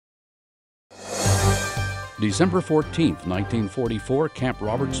December 14, 1944, Camp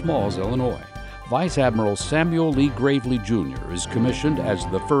Robert Smalls, Illinois. Vice Admiral Samuel Lee Gravely, Jr. is commissioned as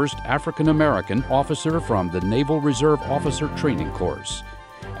the first African-American officer from the Naval Reserve Officer Training Course.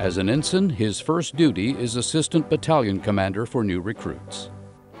 As an ensign, his first duty is Assistant Battalion Commander for new recruits.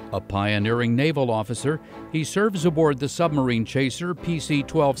 A pioneering naval officer, he serves aboard the submarine chaser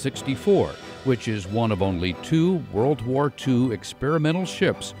PC-1264, which is one of only 2 World War II experimental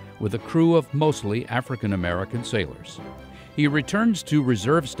ships with a crew of mostly African-American sailors. He returns to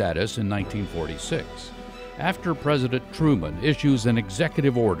reserve status in 1946. After President Truman issues an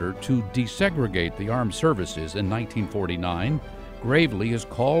executive order to desegregate the armed services in 1949, Gravely is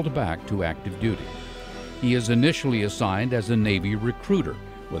called back to active duty. He is initially assigned as a Navy recruiter,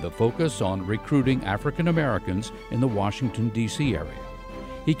 with a focus on recruiting African Americans in the Washington, D.C. area.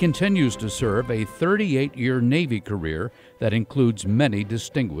 He continues to serve a 38-year Navy career that includes many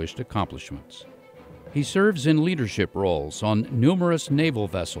distinguished accomplishments. He serves in leadership roles on numerous naval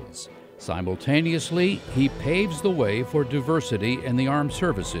vessels. Simultaneously, he paves the way for diversity in the armed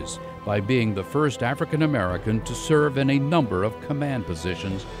services by being the first African American to serve in a number of command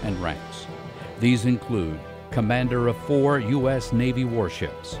positions and ranks. These include commander of 4 U.S. Navy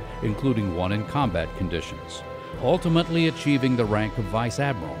warships, including 1 in combat conditions, ultimately achieving the rank of Vice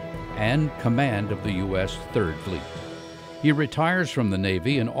Admiral, and command of the U.S. Third Fleet. He retires from the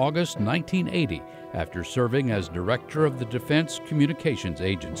Navy in August 1980 after serving as Director of the Defense Communications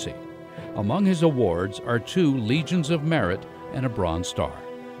Agency. Among his awards are 2 Legions of Merit and a Bronze Star.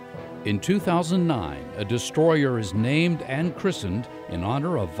 In 2009, a destroyer is named and christened in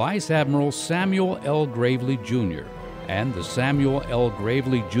honor of Vice Admiral Samuel L. Gravely, Jr., and the Samuel L.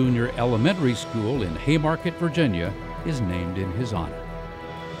 Gravely, Jr. Elementary School in Haymarket, Virginia, is named in his honor.